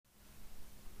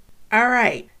All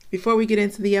right. Before we get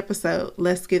into the episode,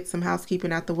 let's get some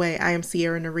housekeeping out the way. I am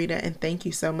Sierra Narita, and thank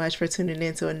you so much for tuning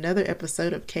in to another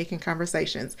episode of Cake and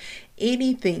Conversations.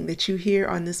 Anything that you hear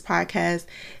on this podcast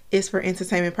is for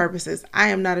entertainment purposes.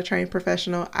 I am not a trained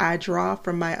professional. I draw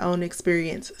from my own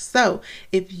experience. So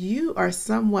if you are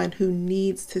someone who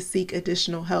needs to seek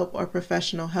additional help or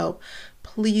professional help,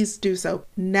 please do so.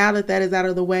 Now that that is out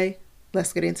of the way,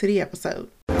 let's get into the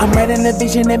episode. I'm writing the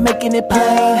vision and making it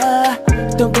plain.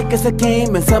 Don't think it's a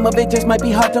game, and some of it just might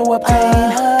be hard to obtain.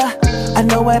 I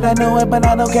know it, but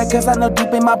I don't care, cause I know deep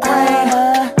in my brain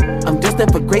I'm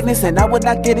destined for greatness, and I would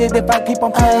not get it if I keep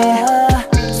on playing.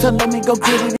 So let me go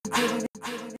get it.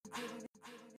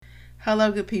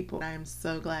 Hello, good people. I am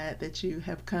so glad that you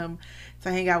have come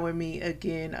to hang out with me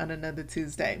again on another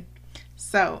Tuesday.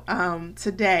 So,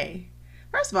 today,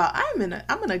 first of all, I'm in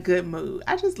a good mood.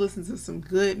 I just listened to some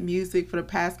good music for the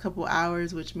past couple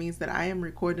hours, which means that I am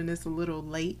recording this a little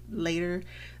later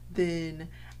than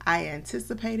I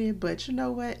anticipated, but you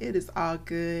know what? It is all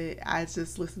good. I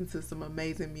just listened to some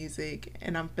amazing music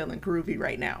and I'm feeling groovy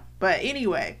right now. But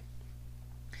anyway,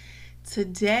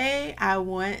 today I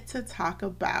want to talk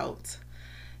about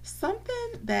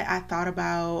something that I thought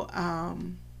about.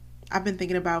 I've been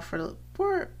thinking about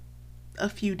for a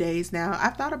few days now.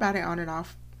 I've thought about it on and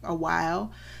off a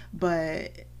while,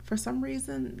 but for some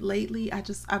reason lately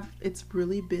it's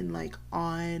really been like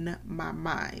on my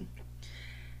mind.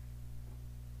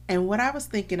 And what I was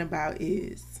thinking about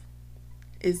is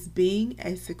being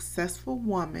a successful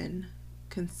woman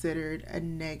considered a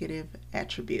negative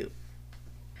attribute?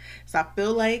 So I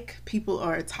feel like people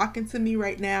are talking to me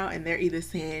right now and they're either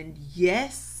saying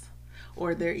yes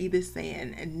or they're either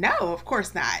saying no, of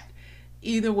course not.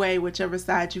 Either way, whichever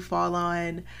side you fall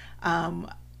on,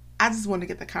 I just want to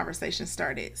get the conversation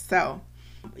started. So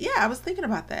yeah, I was thinking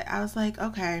about that. I was like,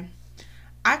 okay,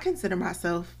 I consider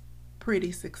myself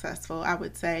pretty successful, I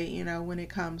would say, when it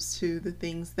comes to the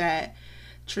things that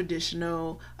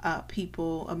traditional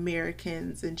people,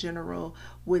 Americans in general,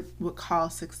 would call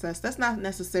success. That's not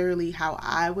necessarily how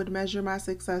I would measure my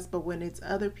success, but when it's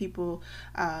other people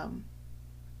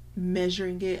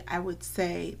measuring it, I would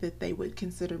say that they would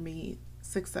consider me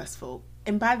successful.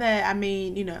 And by that, I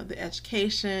mean, the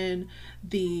education,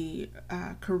 the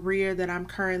career that I'm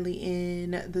currently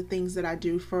in, the things that I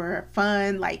do for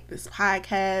fun, like this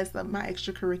podcast, my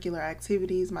extracurricular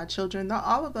activities, my children,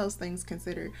 all of those things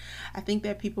considered, I think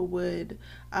that people would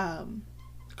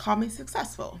call me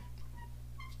successful.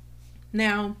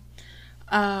 Now,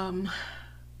 I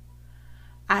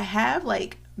have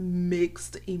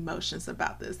mixed emotions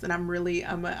about this, and I'm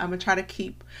gonna try to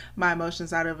keep my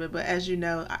emotions out of it, but as you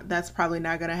know, that's probably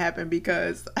not gonna happen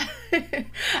because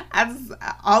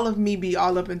all of me be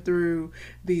all up and through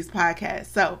these podcasts,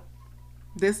 so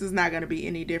this is not gonna be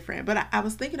any different. But I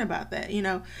was thinking about that,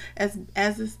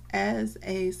 as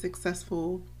a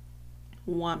successful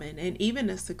woman, and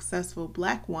even a successful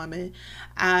Black woman,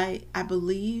 I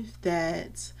believe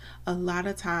that a lot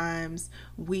of times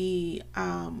we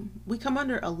come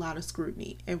under a lot of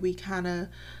scrutiny, and we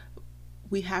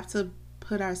have to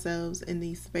put ourselves in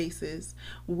these spaces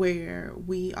where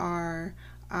we are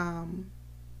a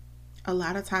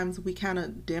lot of times we kind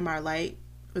of dim our light.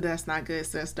 But that's not good,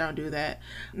 sis. Don't do that.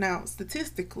 Now,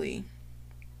 statistically,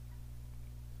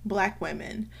 Black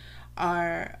women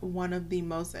are one of the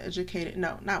most educated,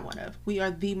 we are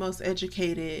the most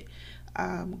educated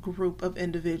group of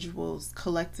individuals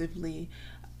collectively.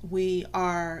 We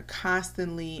are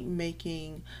constantly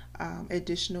making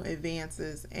additional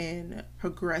advances and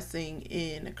progressing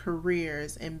in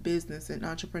careers and business and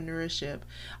entrepreneurship.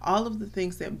 All of the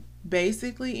things that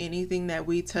basically anything that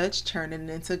we touch turning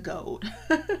into gold.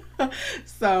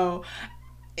 So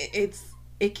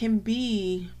it can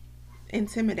be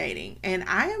intimidating, and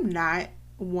I am not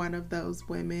one of those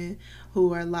women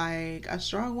who are like, a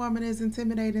strong woman is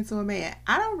intimidating to a man.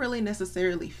 I don't really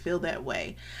necessarily feel that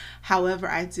way. However,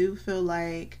 I do feel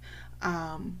like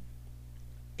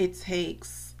it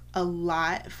takes a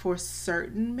lot for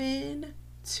certain men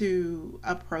to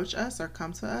approach us or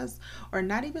come to us, or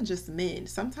not even just men.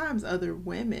 Sometimes other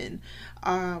women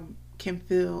can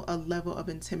feel a level of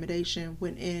intimidation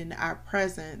when in our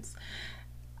presence,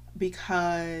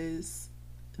 because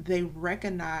they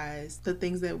recognize the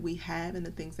things that we have and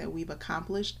the things that we've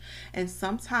accomplished, and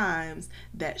sometimes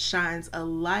that shines a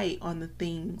light on the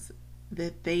things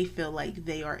that they feel like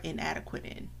they are inadequate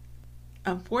in.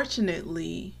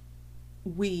 Unfortunately,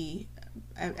 we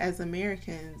as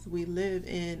Americans, we live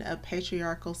in a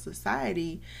patriarchal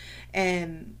society,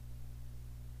 and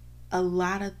a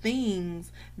lot of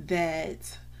things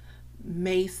that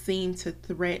may seem to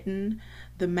threaten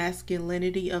the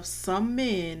masculinity of some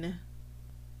men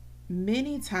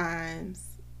many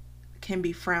times can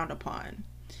be frowned upon.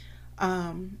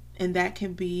 And that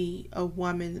can be a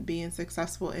woman being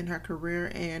successful in her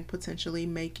career and potentially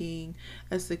making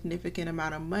a significant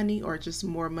amount of money, or just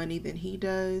more money than he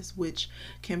does, which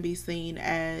can be seen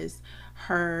as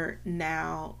her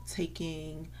now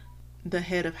taking the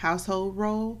head of household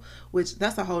role, which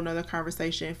that's a whole nother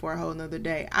conversation for a whole nother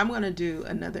day. I'm going to do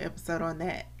another episode on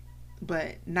that,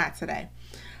 but not today.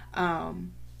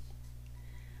 And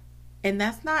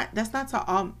that's not to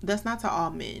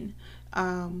all men.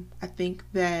 I think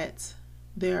that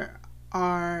there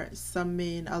are some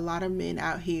men, a lot of men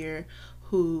out here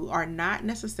who are not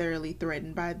necessarily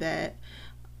threatened by that.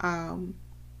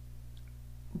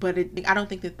 But I don't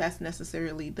think that that's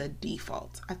necessarily the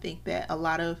default. I think that a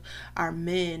lot of our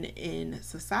men in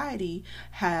society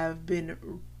have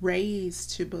been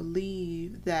raised to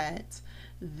believe that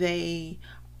they,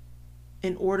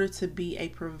 in order to be a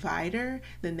provider,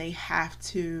 then they have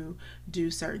to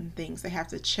do certain things. They have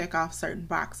to check off certain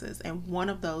boxes. And one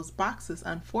of those boxes,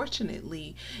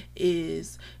 unfortunately,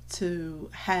 is to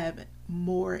have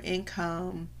more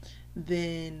income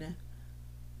than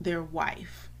their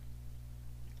wife.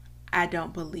 I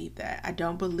don't believe that. I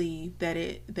don't believe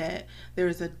that there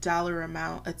is a dollar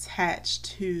amount attached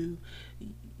to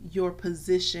your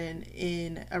position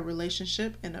in a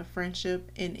relationship, in a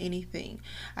friendship, in anything.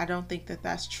 I don't think that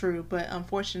that's true. But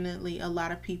unfortunately, a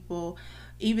lot of people,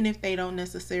 even if they don't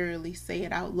necessarily say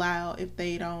it out loud, if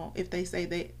they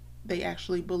say they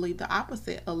actually believe the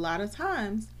opposite, a lot of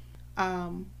times,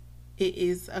 it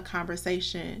is a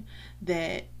conversation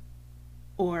that,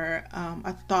 or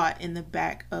a thought in the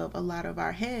back of a lot of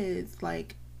our heads,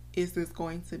 like, is this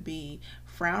going to be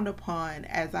frowned upon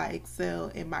as I excel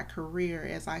in my career,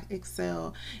 as I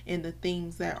excel in the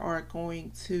things that are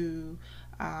going to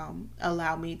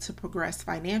allow me to progress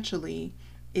financially?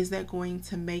 Is that going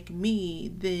to make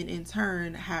me then in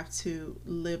turn have to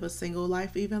live a single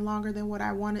life even longer than what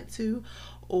I wanted to,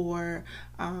 or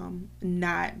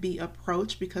not be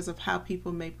approached because of how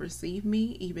people may perceive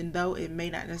me, even though it may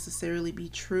not necessarily be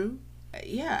true?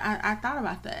 Yeah, I thought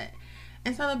about that.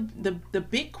 And so the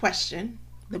big question,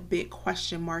 the big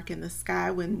question mark in the sky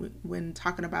when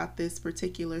talking about this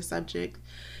particular subject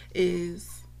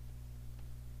is,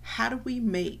 how do we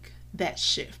make that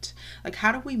shift? Like,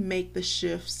 how do we make the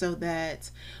shift so that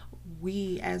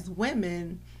we as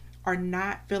women are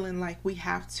not feeling like we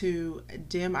have to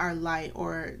dim our light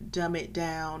or dumb it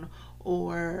down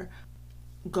or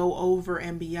go over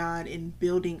and beyond in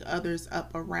building others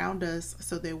up around us,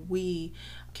 so that we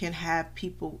can have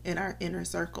people in our inner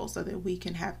circle, so that we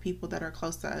can have people that are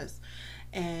close to us.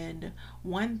 And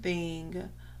one thing,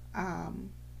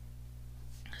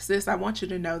 sis, I want you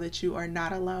to know that you are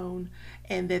not alone,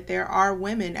 and that there are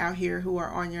women out here who are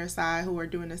on your side, who are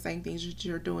doing the same things that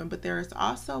you're doing. But there is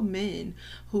also men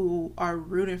who are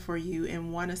rooting for you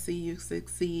and want to see you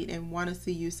succeed and want to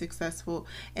see you successful.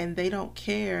 And they don't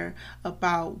care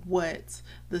about what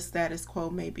the status quo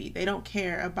may be. They don't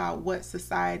care about what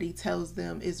society tells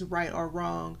them is right or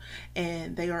wrong.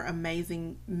 And they are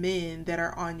amazing men that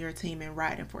are on your team and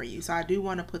riding for you. So I do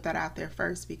want to put that out there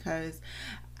first, because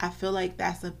I feel like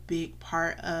that's a big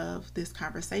part of this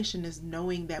conversation, is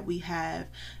knowing that we have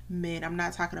men. I'm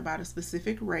not talking about a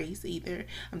specific race either.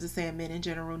 I'm just saying men in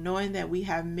general. Knowing that we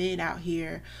have men out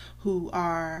here who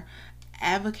are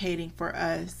advocating for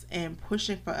us and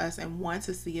pushing for us and want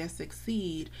to see us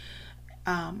succeed,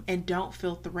 and don't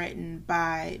feel threatened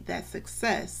by that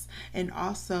success, and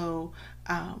also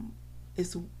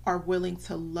are willing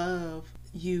to love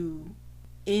you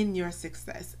in your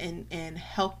success and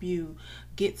help you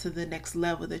get to the next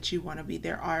level that you want to be.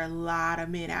 There are a lot of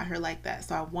men out here like that.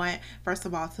 So I want, first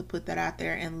of all, to put that out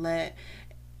there and let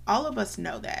all of us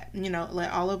know that,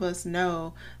 let all of us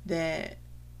know that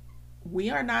we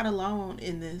are not alone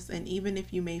in this. And even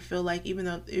if you may feel like, even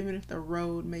if the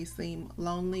road may seem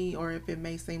lonely, or if it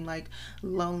may seem like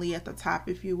lonely at the top,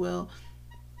 if you will,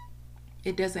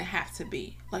 it doesn't have to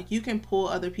be. Like, you can pull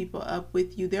other people up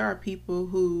with you. There are people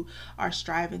who are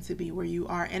striving to be where you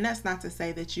are. And that's not to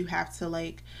say that you have to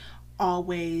like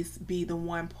always be the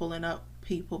one pulling up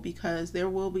people, because there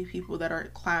will be people that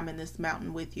are climbing this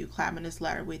mountain with you, climbing this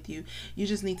ladder with you. You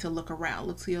just need to look around,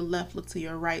 look to your left, look to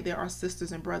your right. There are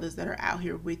sisters and brothers that are out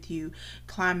here with you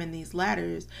climbing these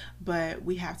ladders, but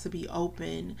we have to be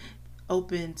open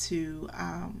to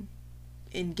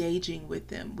engaging with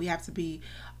them. We have to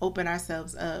open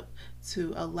ourselves up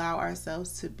to allow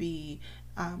ourselves to be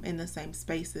in the same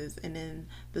spaces and in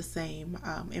the same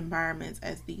environments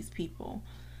as these people.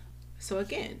 So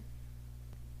again,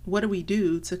 what do we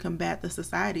do to combat the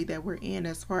society that we're in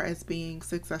as far as being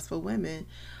successful women?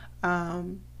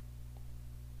 And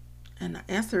the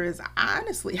answer is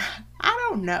honestly, I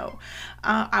don't know.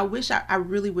 I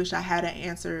really wish I had an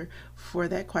answer for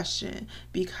that question,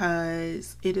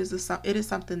 because it is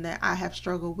something that I have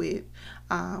struggled with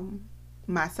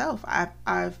myself.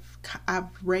 I've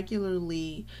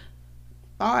regularly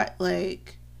thought,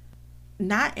 like,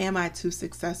 not am I too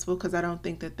successful, because I don't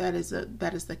think that is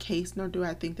the case, nor do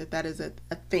I think that is a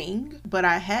thing. But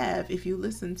I have, if you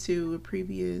listen to a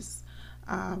previous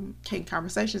King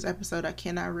Conversations episode, I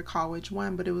cannot recall which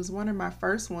one, but it was one of my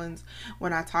first ones,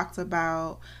 when I talked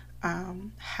about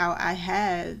how I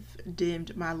have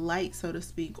dimmed my light, so to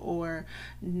speak, or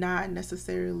not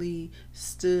necessarily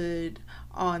stood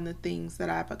on the things that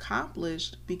I've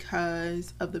accomplished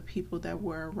because of the people that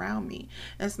were around me.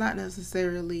 It's not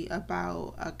necessarily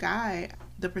about a guy.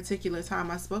 The particular time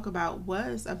I spoke about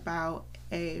was about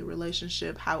a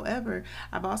relationship. However,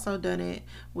 I've also done it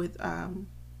with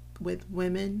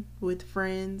women, with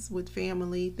friends, with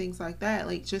family, things like that,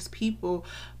 like just people,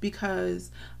 because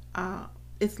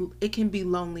it can be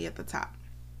lonely at the top.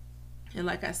 And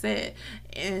like I said,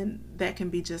 and that can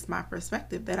be just my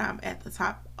perspective, that I'm at the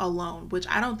top alone, which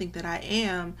I don't think that I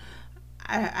am.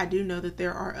 I do know that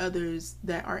there are others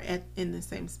that are in the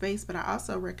same space, but I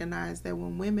also recognize that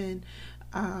when women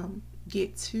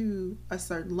get to a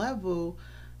certain level,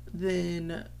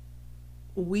 then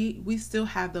we still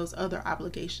have those other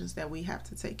obligations that we have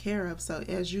to take care of. So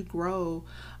as you grow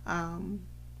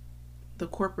the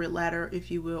corporate ladder,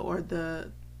 if you will, or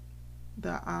the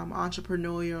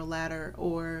entrepreneurial ladder,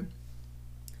 or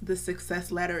the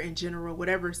success ladder in general,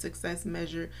 whatever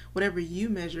you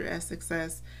measure as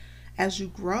success, as you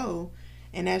grow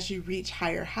and as you reach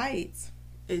higher heights,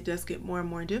 it does get more and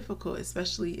more difficult,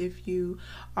 especially if you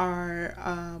are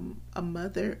a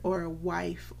mother or a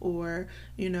wife, or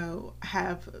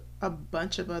have a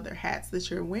bunch of other hats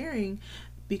that you're wearing,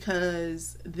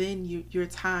 because then your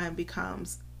time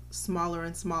becomes smaller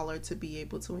and smaller to be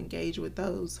able to engage with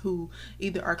those who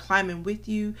either are climbing with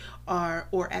you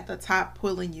or at the top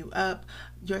pulling you up.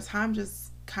 Your time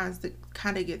just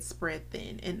kind of gets spread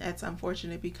thin, and that's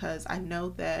unfortunate, because I know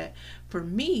that for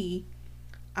me,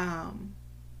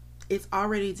 it's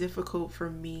already difficult for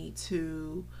me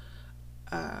to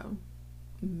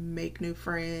make new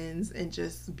friends and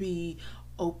just be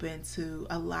open to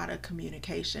a lot of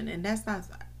communication. And that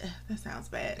sounds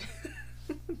bad.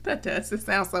 That does. It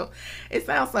sounds so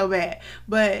bad,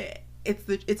 but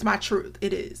it's my truth.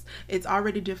 It is. It's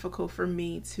already difficult for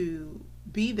me to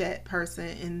be that person,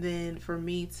 and then for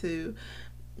me to,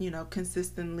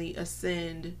 consistently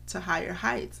ascend to higher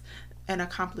heights and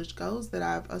accomplish goals that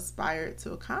I've aspired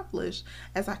to accomplish.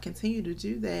 As I continue to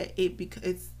do that,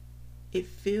 it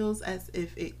feels as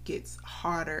if it gets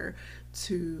harder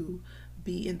to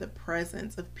be in the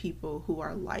presence of people who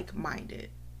are like-minded.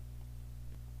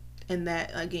 And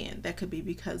that, again, that could be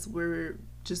because we're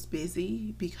just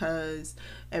busy, because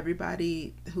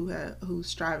everybody who's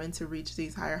striving to reach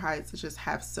these higher heights just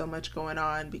have so much going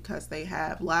on, because they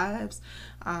have lives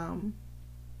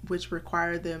which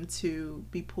require them to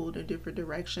be pulled in different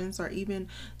directions, or even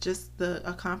just the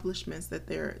accomplishments that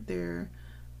they're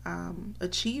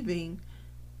achieving.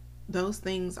 Those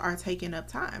things are taking up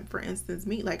time. For instance,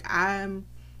 me, like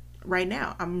right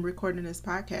now I'm recording this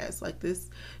podcast. Like, this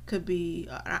could be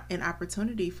an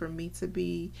opportunity for me to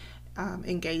be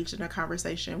engaged in a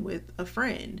conversation with a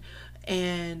friend,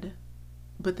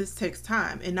 but this takes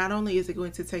time. And not only is it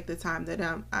going to take the time that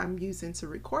I'm using to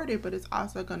record it, but it's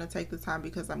also going to take the time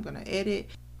because I'm going to edit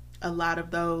a lot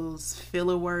of those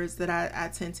filler words that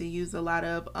I tend to use a lot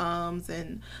of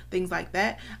and things like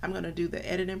that. I'm going to do the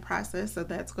editing process, so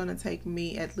that's going to take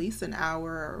me at least an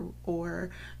hour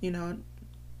or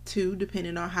 2,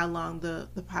 depending on how long the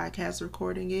podcast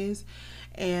recording is.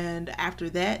 And after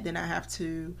that, then I have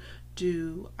to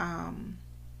do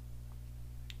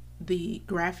the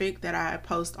graphic that I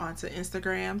post onto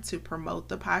Instagram to promote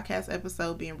the podcast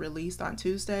episode being released on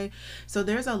Tuesday. So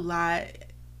there's a lot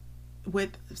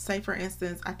with, say for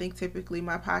instance, I think typically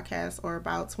my podcasts are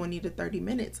about 20 to 30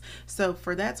 minutes. So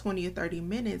for that 20 or 30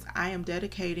 minutes, I am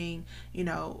dedicating,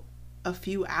 a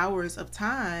few hours of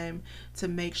time to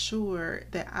make sure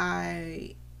that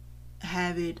I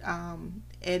have it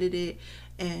edited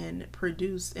and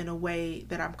produced in a way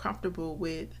that I'm comfortable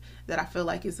with, that I feel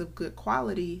like is of good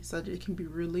quality, so that it can be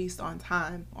released on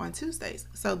time on Tuesdays.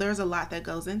 So there's a lot that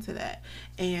goes into that,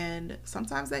 and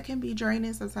sometimes that can be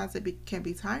draining, sometimes it can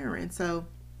be tiring. So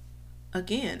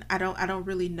again, I don't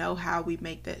really know how we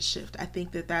make that shift. I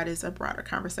think that is a broader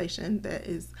conversation that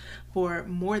is for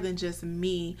more than just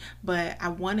me, but I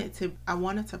wanted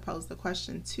to pose the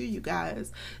question to you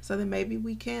guys so that maybe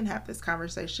we can have this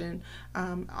conversation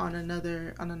on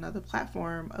another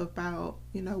platform about,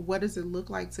 what does it look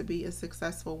like to be a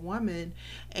successful woman,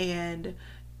 and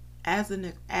as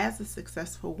a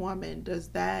successful woman, does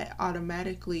that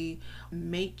automatically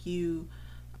make you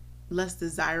less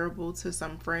desirable to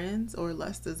some friends, or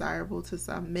less desirable to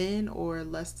some men, or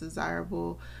less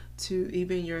desirable to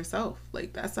even yourself?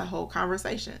 Like, that's a whole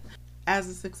conversation. As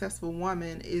a successful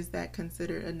woman, is that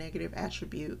considered a negative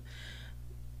attribute?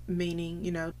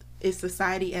 Meaning, is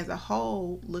society as a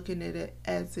whole looking at it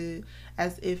as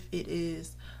if it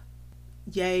is,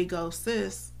 yay, go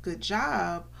sis, good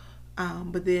job,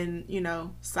 but then,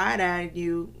 side-eyeing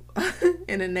you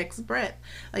in the next breath?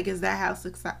 Like, is that how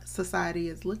society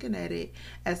is looking at it,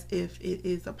 as if it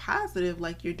is a positive,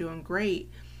 like you're doing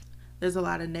great? There's a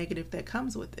lot of negative that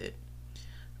comes with it.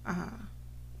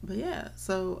 But yeah,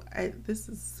 so this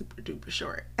is super duper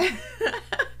short.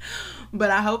 But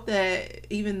I hope that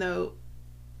even though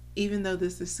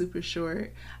this is super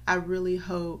short, I really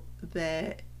hope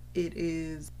that it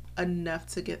is enough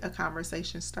to get a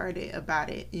conversation started about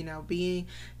it. Being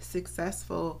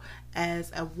successful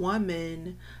as a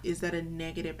woman, is that a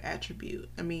negative attribute?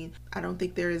 I mean, I don't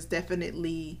think there is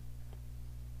definitely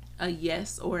a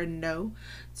yes or a no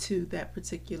to that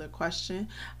particular question.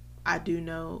 I do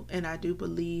know and I do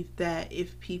believe that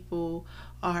if people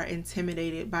are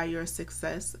intimidated by your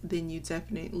success, then you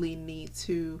definitely need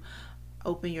to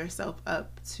open yourself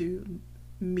up to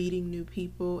meeting new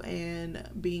people and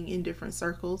being in different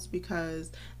circles,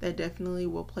 because that definitely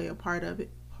will play a part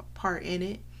in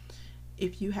it.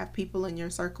 If you have people in your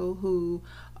circle who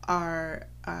are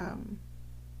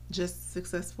just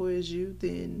successful as you,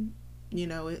 then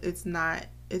it's not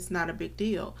a big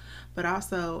deal. But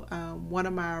also, one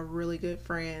of my really good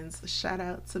friends, shout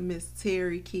out to Miss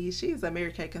Terry Keys, she's a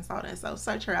Mary Kay consultant, so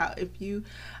search her out if you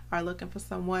are looking for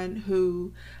someone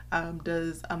who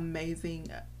does amazing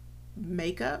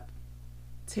makeup.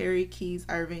 Terry Keys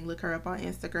Irving, look her up on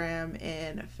Instagram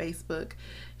and Facebook.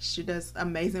 She does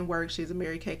amazing work. She's a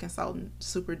Mary Kay consultant,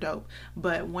 super dope.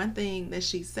 But one thing that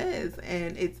she says,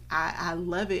 and I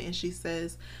love it, and she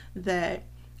says that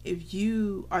if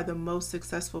you are the most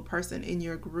successful person in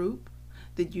your group,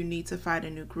 then you need to find a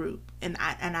new group. And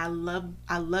I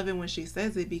love it when she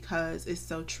says it, because it's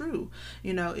so true.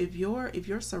 If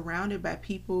you're surrounded by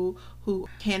people who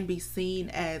can be seen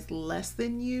as less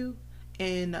than you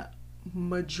in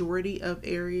majority of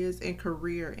areas, in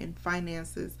career, in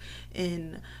finances,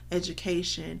 in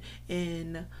education,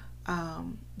 in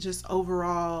just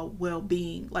overall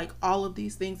well-being, like all of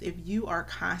these things, if you are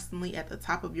constantly at the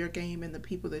top of your game and the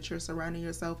people that you're surrounding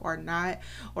yourself are not,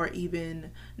 or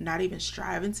even not even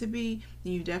striving to be,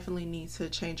 then you definitely need to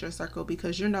change your circle,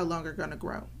 because you're no longer going to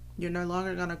grow. You're no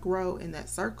longer going to grow in that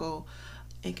circle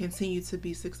and continue to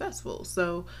be successful.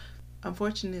 So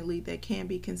unfortunately, that can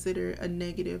be considered a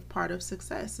negative part of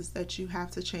success, is that you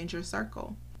have to change your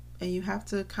circle. And you have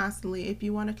to constantly, if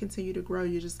you want to continue to grow,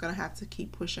 you're just going to have to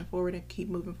keep pushing forward and keep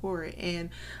moving forward.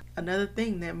 And another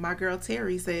thing that my girl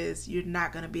Terry says, you're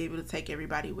not going to be able to take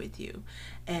everybody with you.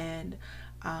 And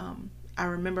I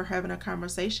remember having a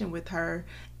conversation with her,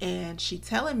 and she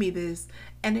telling me this,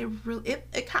 and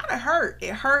it kind of hurt.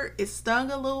 It hurt. It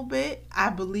stung a little bit. I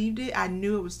believed it. I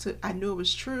knew it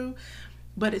was true.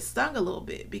 But it stung a little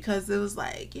bit, because it was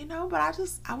like, but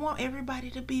I want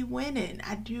everybody to be winning.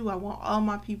 I want all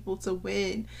my people to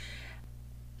win.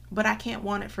 But I can't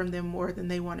want it from them more than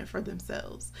they want it for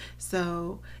themselves.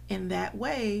 So in that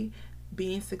way,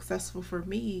 being successful for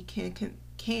me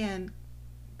can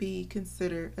be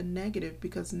considered a negative,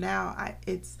 because now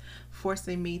it's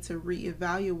forcing me to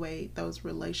reevaluate those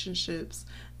relationships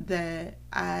that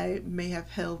I may have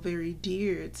held very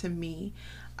dear to me.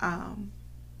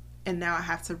 And now I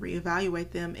have to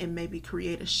reevaluate them and maybe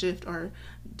create a shift, or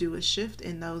do a shift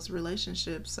in those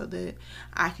relationships, so that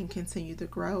I can continue to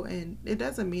grow. And it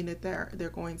doesn't mean that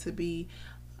they're going to be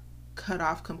cut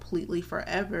off completely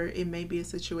forever. It may be a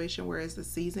situation where it's a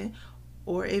season,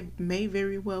 or it may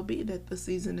very well be that the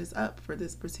season is up for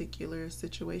this particular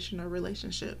situation or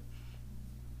relationship.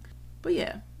 But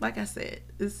yeah, like I said,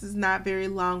 this is not very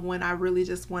long one. I really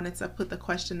just wanted to put the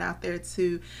question out there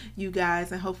to you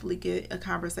guys and hopefully get a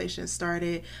conversation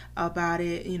started about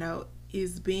it.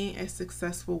 Is being a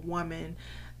successful woman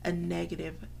a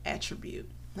negative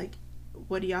attribute? Like,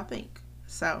 what do y'all think?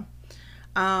 So,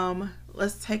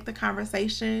 let's take the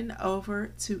conversation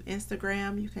over to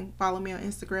Instagram. You can follow me on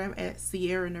Instagram at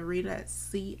Ciara Narita.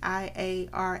 That's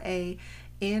Ciara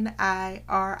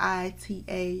Nirita.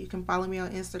 You can follow me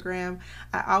on Instagram.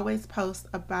 I always post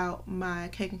about my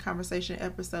Cake and Conversation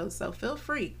episodes, so feel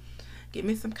free. Give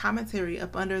me some commentary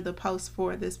up under the post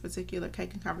for this particular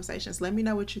Cake and Conversations. Let me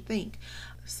know what you think.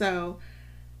 So,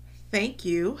 thank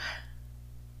you.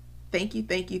 Thank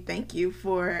you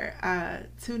for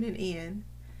tuning in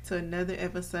to another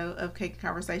episode of Cake and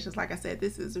Conversations. Like I said,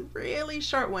 this is a really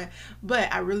short one,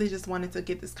 but I really just wanted to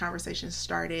get this conversation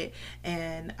started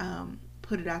and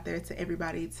put it out there to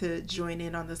everybody to join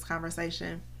in on this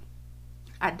conversation.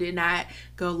 I did not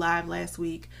go live last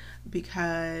week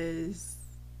because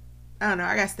I don't know,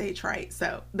 I got stage fright,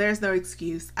 so there's no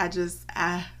excuse. I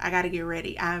got to get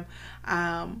ready. I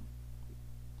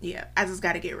just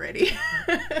got to get ready.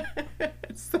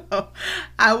 So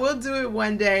I will do it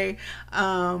one day.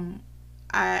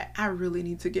 I really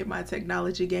need to get my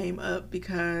technology game up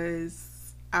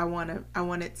because I want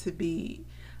it to be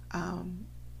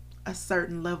a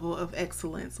certain level of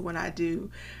excellence when I do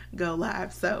go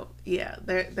live. So yeah,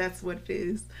 that's what it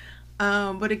is.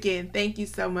 But again, thank you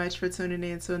so much for tuning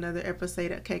in to another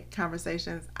episode of Cake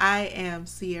Conversations. I am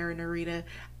Sierra Nirita.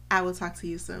 I will talk to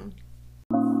you soon.